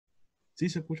Sí,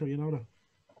 se escucha bien ahora.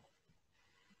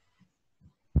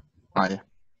 Ah, ya.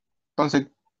 Entonces,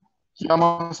 ¿qué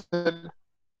vamos a hacer?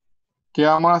 ¿Qué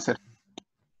vamos a hacer?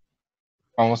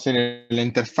 Vamos a hacer la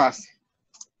interfaz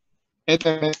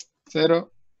etm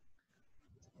 0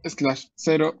 slash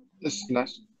 0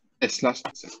 slash slash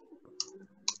 0.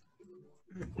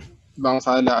 Vamos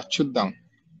a darle a shutdown.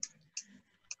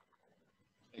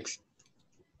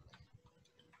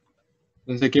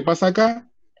 Entonces, ¿qué pasa acá?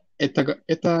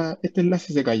 Este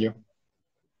enlace se cayó.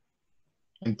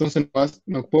 Entonces,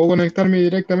 no puedo conectarme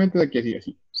directamente de aquí,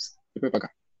 así. Después para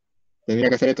acá. Tendría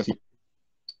que hacer esto así.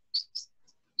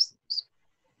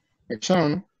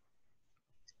 ¿Cacharon, no?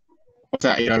 O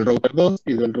sea, ir al router 2,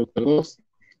 ir del router 2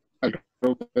 al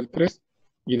router 3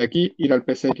 y de aquí ir al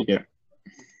PC que quiera.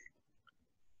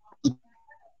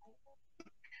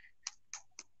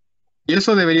 Y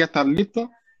eso debería estar listo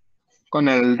con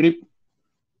el RIP.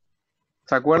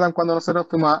 ¿Se acuerdan cuando nosotros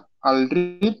fuimos al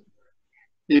RIP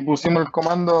y pusimos el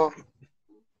comando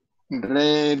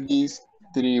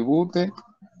redistribute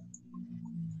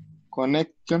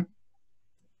connection?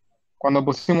 Cuando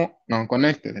pusimos, no,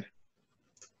 connected.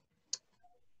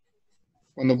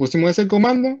 Cuando pusimos ese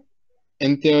comando,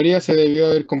 en teoría se debió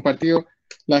haber compartido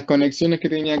las conexiones que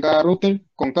tenía cada router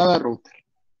con cada router.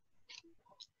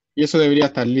 Y eso debería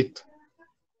estar listo.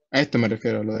 A esto me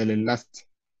refiero, lo del enlace.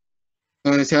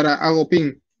 Entonces, si ahora hago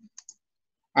ping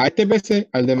a este PC,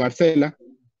 al de Marcela,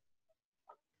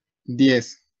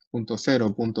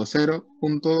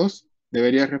 10.0.0.2,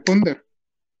 debería responder.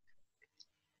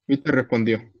 ¿Viste?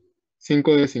 Respondió.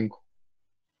 5 de 5.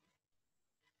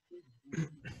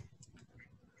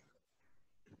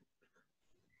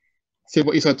 Sí,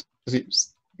 pues, hizo así.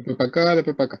 Después para acá,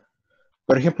 después para acá.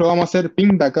 Por ejemplo, vamos a hacer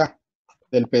ping de acá,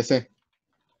 del PC.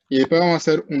 Y después vamos a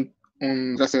hacer un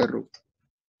trace de root.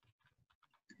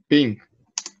 Ping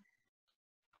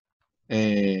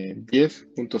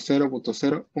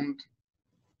 10.0.0.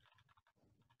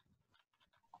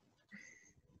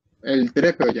 El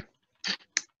 3, pero ya.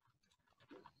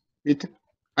 ¿Viste?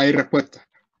 Hay respuesta.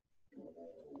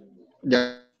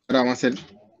 Ya ahora vamos a hacer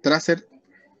tracer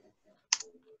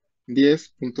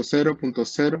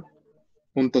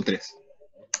 10.0.0.3.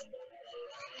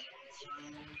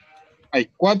 Hay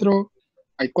cuatro,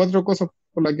 hay cuatro cosas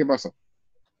por las que pasó.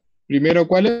 Primero,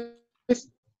 ¿cuál es?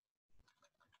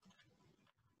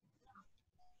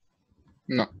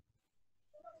 No.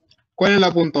 ¿Cuál es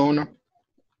la punto 1?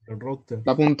 El router.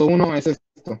 La punto 1 es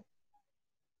esto.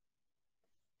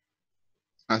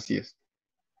 Así es.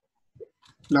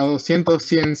 La 200,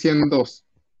 100, 102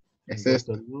 El es router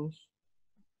esto.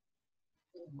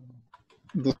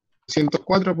 2.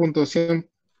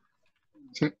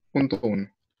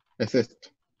 204.100.1 es esto.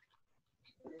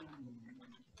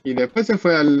 Y después se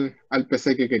fue al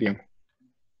PC que queríamos.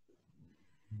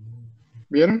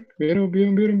 ¿Vieron? ¿Vieron?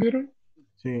 ¿Vieron? ¿Vieron? ¿Vieron?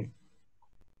 Sí.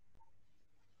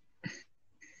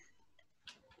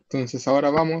 Entonces ahora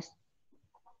vamos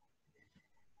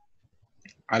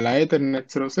a la Ethernet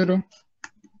 00.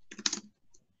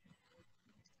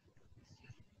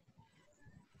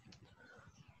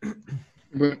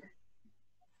 Bueno,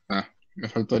 me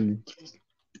faltó el intro.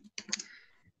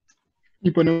 Y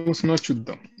ponemos un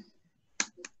shutdown.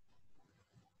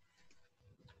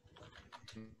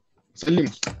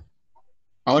 Salimos.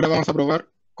 Ahora vamos a probar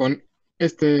con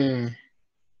este,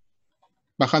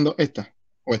 bajando esta,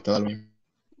 o esta, da lo mismo.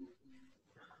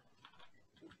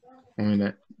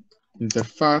 Mira,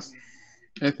 interfaz,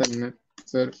 Ethernet,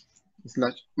 slash.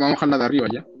 Vamos a bajarla de arriba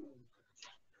ya.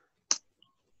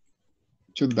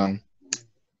 Shutdown.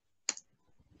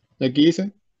 Y aquí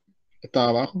dice, estaba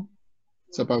abajo,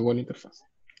 se apagó la interfaz.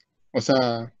 O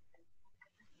sea,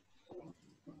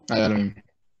 da lo mismo.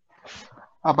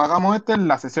 Apagamos este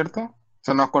enlace, ¿cierto?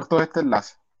 Se nos cortó este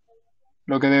enlace.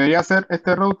 Lo que debería hacer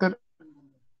este router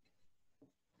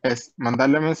es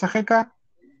mandarle mensaje acá,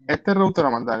 este router va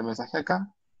a mandar el mensaje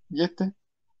acá, y este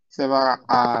se va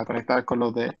a conectar con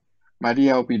los de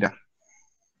María o Pilar.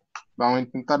 Vamos a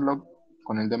intentarlo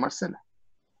con el de Marcela,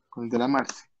 con el de la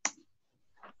Marce.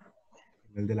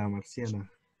 El de la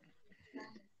marciana.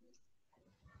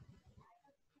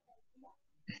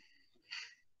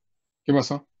 ¿Qué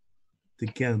pasó? Te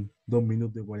quedan 2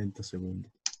 minutos y 40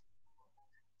 segundos.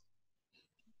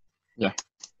 Ya.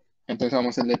 Entonces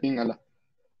vamos a hacerle ping a la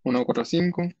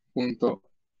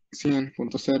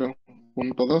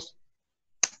 145.100.0.2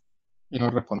 y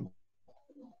nos responde.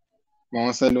 Vamos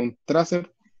a hacerle un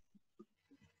tracer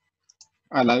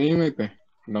a la misma IP,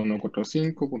 la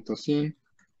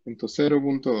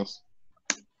 145.100.0.2.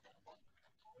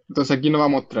 Entonces aquí nos va a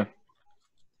mostrar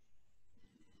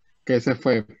que se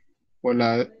fue por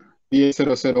la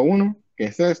 10001, que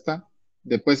es esta,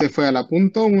 Después se fue a la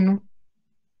punto 1,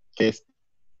 que es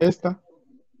esta.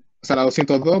 O sea, la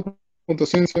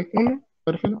 202.100.1,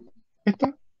 perfecto.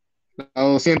 Esta. La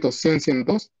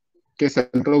 200.100.102, que es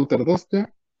el router 2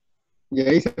 ya. Y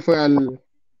ahí se fue al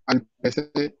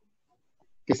PC,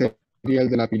 que sería el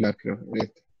de la Pilar, creo.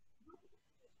 Este.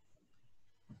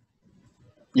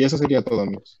 Y eso sería todo,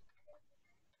 amigos.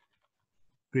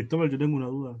 Cristóbal, yo tengo una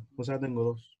duda. O sea, tengo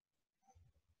dos.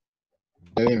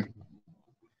 Ya dime.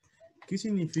 ¿Qué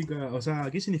significa, o sea,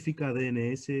 qué significa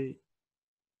DNS?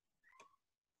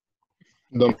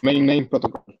 Domain Name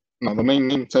Protocol. No, Domain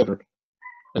Name Server.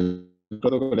 El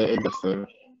protocolo es el del server.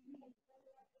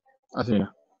 Así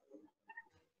mira.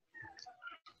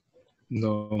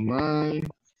 Domain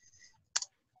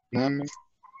Name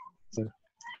Server.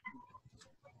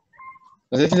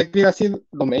 No sé si se escribe así,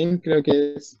 domain creo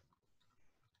que es.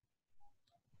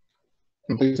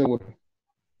 No estoy seguro.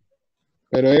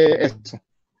 Pero es eso.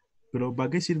 Pero ¿para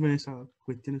qué sirven esas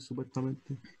cuestiones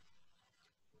supuestamente?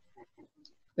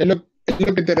 Es lo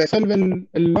que te resuelve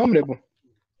el nombre, pues.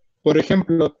 Por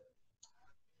ejemplo,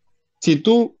 si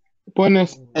tú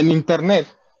pones en internet,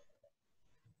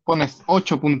 pones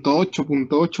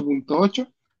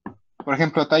 8.8.8.8, por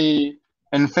ejemplo, está ahí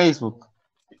en Facebook,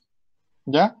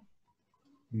 ¿ya?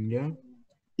 ¿Ya?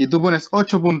 Y tú pones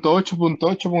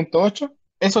 8.8.8.8,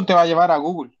 eso te va a llevar a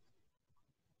Google,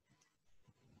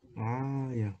 Ah,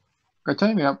 ya.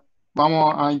 ¿cachai? Mira,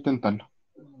 vamos a intentarlo.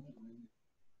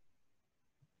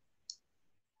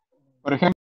 Por ejemplo,